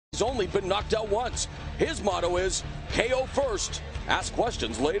He's only been knocked out once. His motto is KO first, ask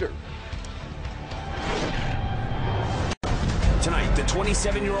questions later. Tonight, the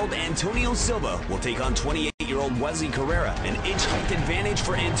 27-year-old Antoniio Silva will take on 28-year-old Wesley Correira. An inch height advantage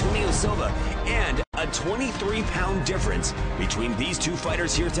for Antoniio Silva and a 23-pound difference between these two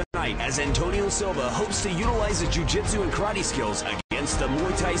fighters here tonight as Antoniio Silva hopes to utilize his jiu-jitsu and karate skills against the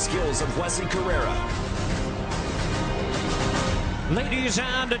Muay Thai skills of Wesley Correira. Ladies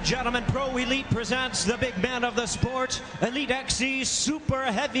and gentlemen, Pro Elite presents the big man of the sport, Elite XC super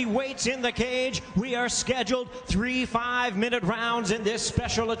heavyweights in the cage. We are scheduled 3 5-minute rounds in this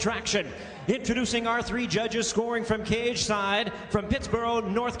special attraction. Introducing our 3 judges scoring from cage side, from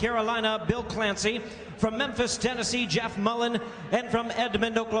Pittsburgh, North Carolina, Bill Clancy, from Memphis, Tennessee, Jeff Mullen, and from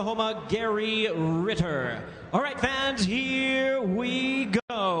Edmond, Oklahoma, Gary Ritter. All right, fans, here we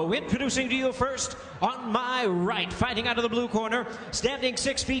go. Introducing to you first, on my right, fighting out of the blue corner, standing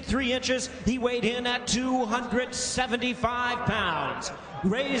 6 feet 3 inches, he weighed in at 275 pounds.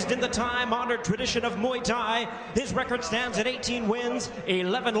 Raised in the time-honored tradition of Muay Thai, his record stands at 18 wins,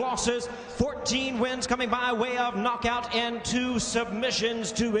 11 losses, 14 wins coming by way of knockout, and 2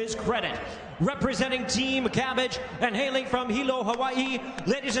 submissions to his credit. Representing Team Cabbage and hailing from Hilo, Hawaii,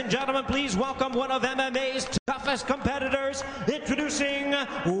 ladies and gentlemen, please welcome one of MMA's toughest competitors, introducing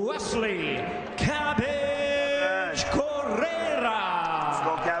Wesley Cabbage Correira. Let's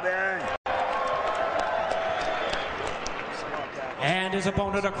go, Cabbage. And his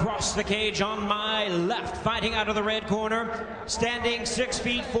opponent across the cage on my left, fighting out of the red corner, standing 6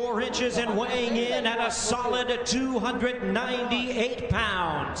 feet 4 inches and weighing in at a solid 298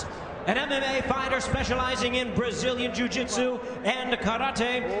 pounds. An MMA fighter specializing in Brazilian Jiu-Jitsu and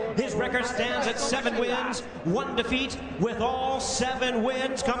Karate. His record stands at 7 wins, 1 defeat, with all 7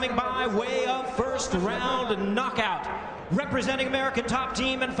 wins coming by way of first round knockout. Representing American Top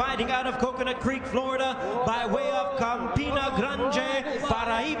Team and fighting out of Coconut Creek, Florida, by way of Campina Grande,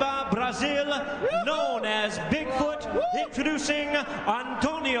 Paraíba, Brazil, known as Bigfoot, introducing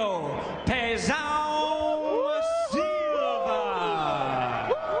Antoniio Silva.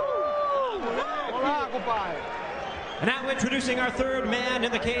 Now introducing our 3rd man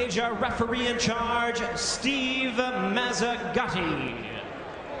in the cage, our referee in charge, Steve Mazzagatti.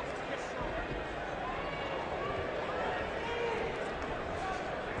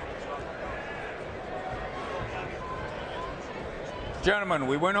 Gentlemen,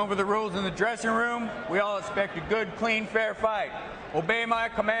 we went over the rules in the dressing room. We all expect a good, clean, fair fight. Obey my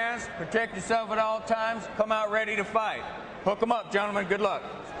commands, protect yourself at all times, come out ready to fight. Hook them up, gentlemen. Good luck.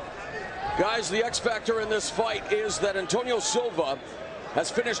 Guys, the X factor in this fight is that Antoniio Silva has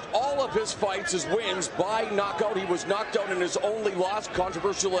finished all of his fights, his wins, by knockout. He was knocked out in his only loss,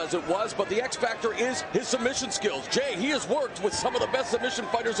 controversial as it was, but the X factor is his submission skills. Jay, he has worked with some of the best submission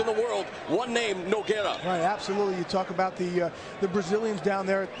fighters in the world. One name, Nogueira. Right, absolutely. You talk about the Brazilians down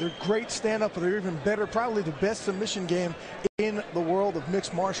there. They're great stand-up, but they're even better, probably the best submission game in the world of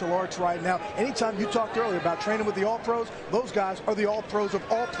mixed martial arts right now. Anytime you talked earlier about training with the all-pros, those guys are the all-pros of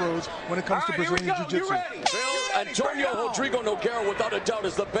all-pros when it comes to Brazilian Jiu-Jitsu. Antonio Rodrigo Nogueira, without a doubt,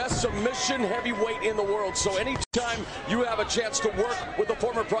 is the best submission heavyweight in the world. So anytime you have a chance to work with a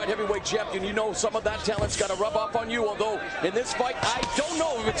former Pride heavyweight champion, you know some of that talent's got to rub off on you. Although in this fight, I don't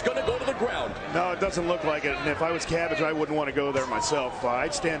know if it's going to go to the ground. No, it doesn't look like it. And if I was Cabbage, I wouldn't want to go there myself.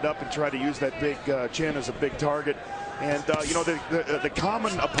 I'd stand up and try to use that big chin as a big target. And, you know, the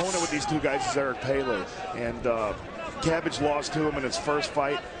common opponent with these two guys is Eric Pele. And Cabbage lost to him in his first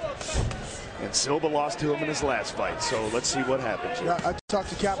fight. And Silva lost to him in his last fight. So let's see what happens here. Yeah, I talked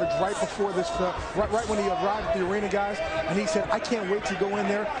to Cabbage right before this, right when he arrived at the arena, guys, and he said, I can't wait to go in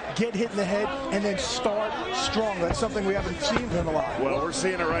there, get hit in the head, and then start strong. That's something we haven't seen him a lot. Well, we're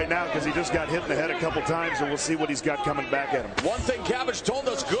seeing it right now because he just got hit in the head a couple times, and we'll see what he's got coming back at him. One thing Cabbage told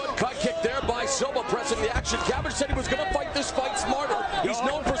us, good cut kick there by Silva, pressing the action. Cabbage said he was going to fight this fight smarter. He's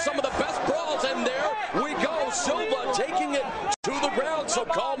known for some of the best brawls, and there we go. Silva taking it to the ground, so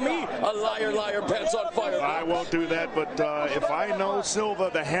call me a liar, liar, pants on fire. I won't do that, but if I know Silva,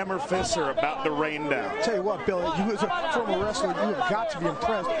 the hammer fists are about to rain down. Tell you what, Bill, you as a former wrestler, you have got to be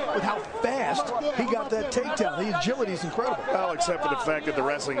impressed with how fast he got that takedown. The agility is incredible. Well, except for the fact that the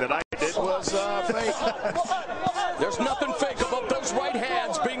wrestling that I did was fake. There's nothing fake about those right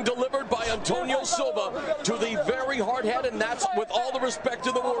hands being delivered by Antoniio Silva to the very hard head, and that's with all the respect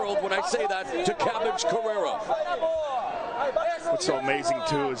in the world when I say that to Cabbage Correira. What's so amazing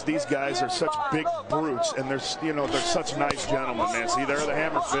too is these guys are such big brutes, and they're such nice gentlemen, man. See, there are the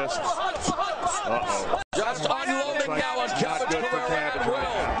hammer fists. Just unloading now on Cabbage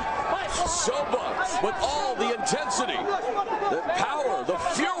Correira. Silva with all the intensity, the power, the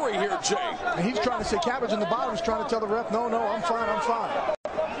fury story here, Jay. And he's trying to say, Cabbage in the bottom is trying to tell the ref, no, I'm fine, I'm fine.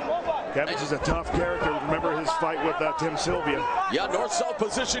 Cabbage is a tough character. Remember his fight with Tim Sylvia. Yeah, north-south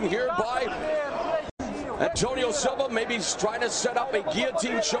position here by Antonio Silva. Maybe he's trying to set up a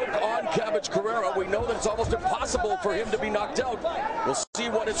guillotine choke on Cabbage Correira. We know that it's almost impossible for him to be knocked out. We'll see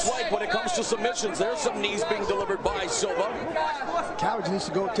what it's like when it comes to submissions. There's some knees being delivered by Silva. Cabbage needs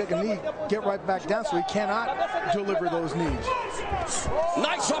to go take a knee, get right back down, so he cannot deliver those knees.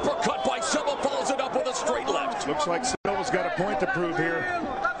 Nice uppercut by Silva, follows it up with a straight left. Looks like Silva's got a point to prove here.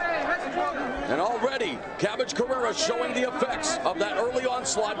 And already, Cabbage Correira showing the effects of that early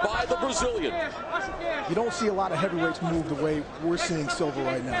onslaught by the Brazilian. You don't see a lot of heavyweights move the way we're seeing Silva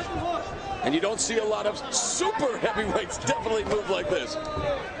right now. And you don't see a lot of super heavyweights definitely move like this.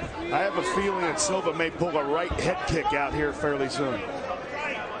 I have a feeling that Silva may pull a right head kick out here fairly soon.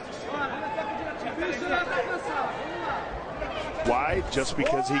 Why? Just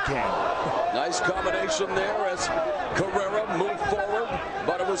because he can. Nice combination there as Correira moved forward,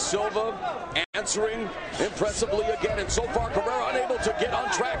 but it was Silva answering impressively again. And so far, Correira unable to get on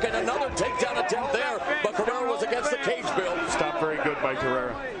track, and another takedown attempt there, but Correira was against the cage, Bill. Stopped very good by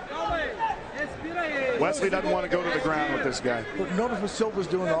Correira. Wesley doesn't want to go to the ground with this guy. But notice what Silva's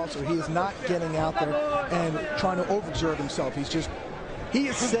doing also. He is not getting out there and trying to overexert himself. He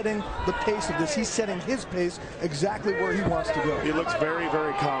is setting the pace of this. He's setting his pace exactly where he wants to go. He looks very,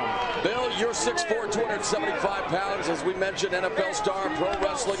 very calm. Bill, you're 6'4", 275 pounds. As we mentioned, NFL star, pro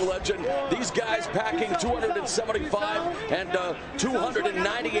wrestling legend. These guys packing 275 and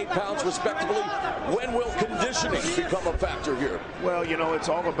 298 pounds, respectively. When will conditioning become a factor here? Well, you know, it's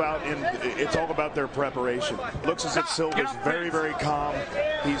all about their preparation. Looks as if Silva's very, very calm.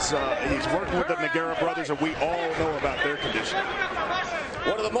 He's working with the Nogueira brothers, and we all know about their conditioning.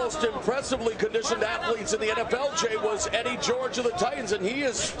 One of the most impressively conditioned athletes in the NFL, Jay, was Eddie George of the Titans, and he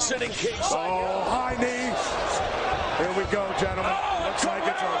is sitting cage side. Oh, high knee. Here we go, gentlemen. Looks like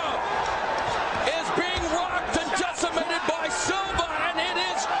it's over. Is being rocked and decimated by Silva, and it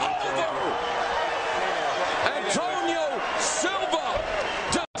is over. Antonio Silva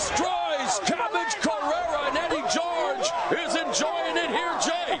destroys Cabbage Correira, and Eddie George is enjoying it here,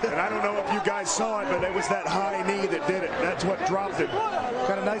 Jay. And I don't know if you guys saw it, but it was that high knee that did it. That's what dropped it.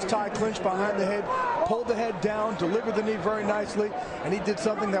 Got a nice tie clinch behind the head, pulled the head down, delivered the knee very nicely, and he did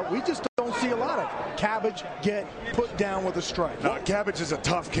something that we just don't see a lot of. Cabbage get put down with a strike. Now, Cabbage is a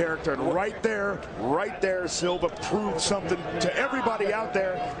tough character, and right there, Silva proved something to everybody out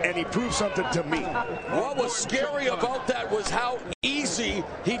there, and he proved something to me. What was scary about that was how easy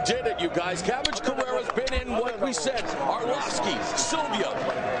he did it, you guys. Cabbage Correira's been in, like we said, Arlovsky, Sylvia,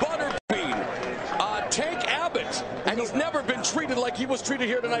 Butterbean, Tank Abbott, and he's never been treated like he was treated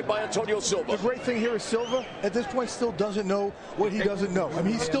here tonight by Antonio Silva. The great thing here is Silva, at this point, still doesn't know what he doesn't know. I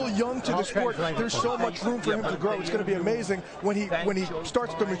mean, he's still young to the sport. There's so much room for him to grow. It's going to be amazing when he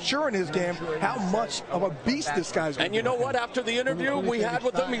starts to mature in his game, how much of a beast this guy's going to be. And you know what? After the interview we had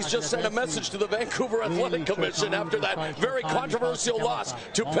with him, he's just sent a message to the Vancouver Athletic Commission after that very controversial loss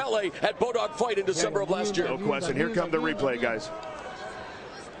to Pele at Bodog Fight in December of last year. No question. Here come the replay, guys.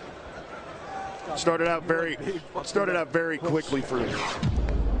 Started out very quickly for him.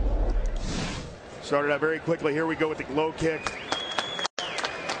 Started out very quickly. Here we go with the low kick.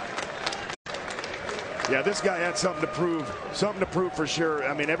 Yeah, this guy had something to prove for sure.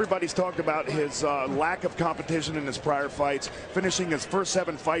 I mean, everybody's talked about his lack of competition in his prior fights, finishing his first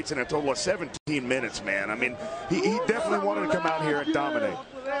 7 fights in a total of 17 minutes, man. I mean, he definitely wanted to come out here and dominate.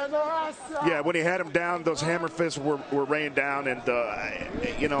 Yeah, when he had him down, those hammer fists were raining down, and,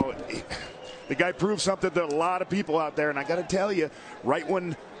 you know, the guy proved something to a lot of people out there, and I got to tell you, right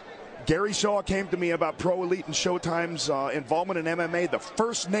when Gary Shaw came to me about Pro Elite and Showtime's involvement in MMA, the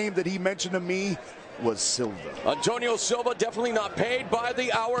first name that he mentioned to me was Silva. Antonio Silva definitely not paid by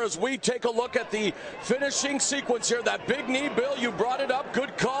the hour as we take a look at the finishing sequence here. That big knee, Bill, you brought it up.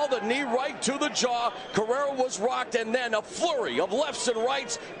 Good call. The knee right to the jaw. Correira was rocked, and then a flurry of lefts and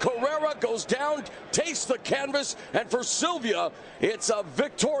rights. Correira goes down, tastes the canvas, and for Silva, it's a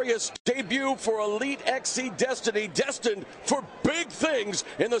victorious debut for Elite XC Destiny, destined for big things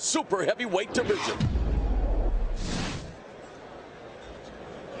in the super heavyweight division.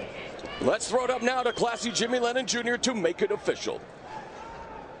 Let's throw it up now to classy Jimmy Lennon Jr. to make it official.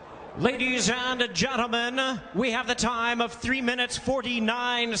 Ladies and gentlemen, we have the time of 3 minutes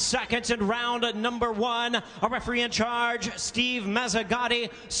 49 seconds in round number 1. A referee in charge, Steve Mazzagatti,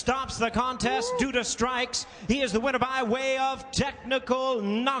 stops the contest due to strikes. He is the winner by way of technical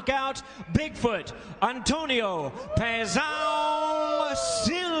knockout. Bigfoot, Antonio Pezão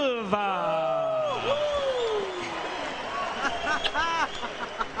Silva.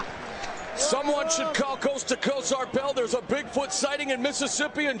 Someone should call Coast to Coast Arpel. There's a Bigfoot sighting in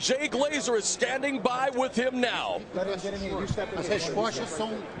Mississippi, and Jay Glazer is standing by with him now. As respostas são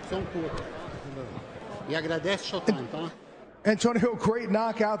curtas. E agradece o Showtime, tá? Antonio, great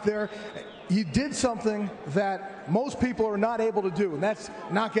knockout there. You did something that most people are not able to do, and that's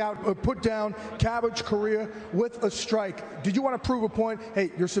knock out, put down Cabbage Correira with a strike. Did you want to prove a point?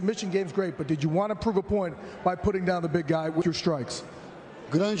 Hey, your submission game's great, but did you want to prove a point by putting down the big guy with your strikes?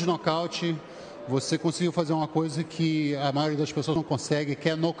 Grande nocaute. Você conseguiu fazer uma coisa que a maioria das pessoas não consegue, que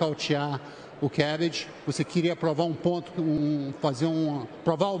é nocautear o Cabbage. Você queria provar um ponto,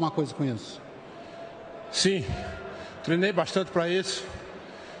 provar uma coisa com isso. Sim, treinei bastante para isso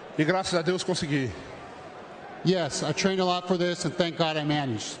e graças a Deus consegui. Yes, I trained a lot for this and thank God I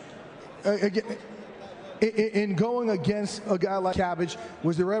managed. In going against a guy like Cabbage,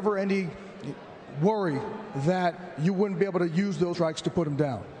 was there ever any worry that you wouldn't be able to use those strikes to put him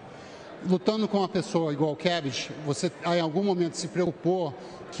down? Lutando com uma pessoa igual o Cabbage, você em algum momento se preocupou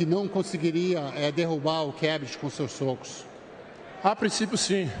que não conseguiria derrubar o Cabbage com seus socos? A princípio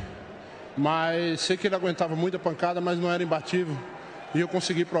sim, mas sei que ele aguentava muita pancada, mas não era imbatível. E eu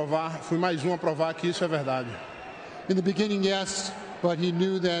consegui provar, fui mais um a provar que isso é verdade. In the beginning, yes, but he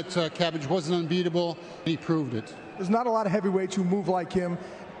knew that Cabbage wasn't unbeatable, and he proved it. There's not a lot of heavyweights who move like him.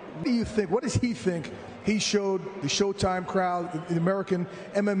 What do you think? What does he think he showed the Showtime crowd, the American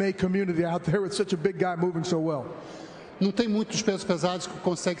MMA community out there with such a big guy moving so well? Não tem muitos pesos pesados que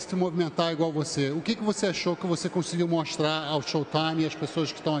conseguem se movimentar igual você. O que você achou que você conseguiu mostrar ao Showtime e às pessoas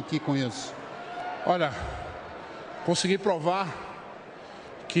que estão aqui com isso? Olha, consegui provar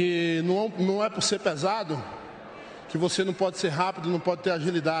que não é por ser pesado que você não pode ser rápido, não pode ter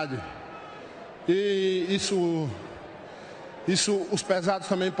agilidade. E isso os pesados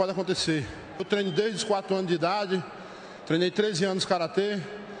também pode acontecer. Eu treino desde os 4 anos de idade, treinei 13 anos karatê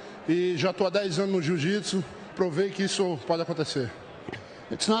e já estou há 10 anos no jiu-jitsu. Provei que isso pode acontecer.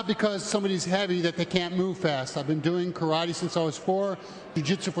 It's not because somebody's heavy that they can't move fast. I've been doing karate since I was 4,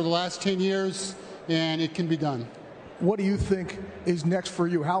 jiu-jitsu for the last 10 years, and it can be done. What do you think is next for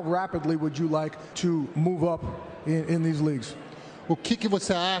you? How rapidly would you like to move up in these leagues? O que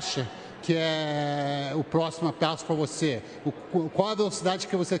você acha que é o próximo passo para você? Qual a velocidade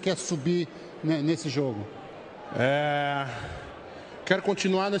que você quer subir nesse jogo? Quero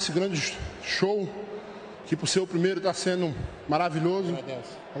continuar nesse grande show, que por ser o primeiro está sendo maravilhoso.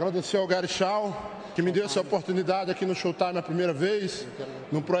 Agradecer ao Gary Shaw, que me deu essa oportunidade aqui no Showtime a primeira vez,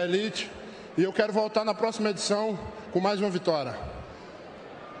 no Pro Elite. E eu quero voltar na próxima edição com mais uma vitória.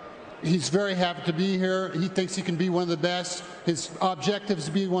 He's very happy to be here. He thinks he can be one of the best. His objective is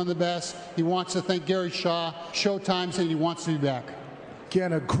to be one of the best. He wants to thank Gary Shaw, Showtime, and he wants to be back.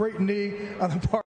 Again, a great knee on the part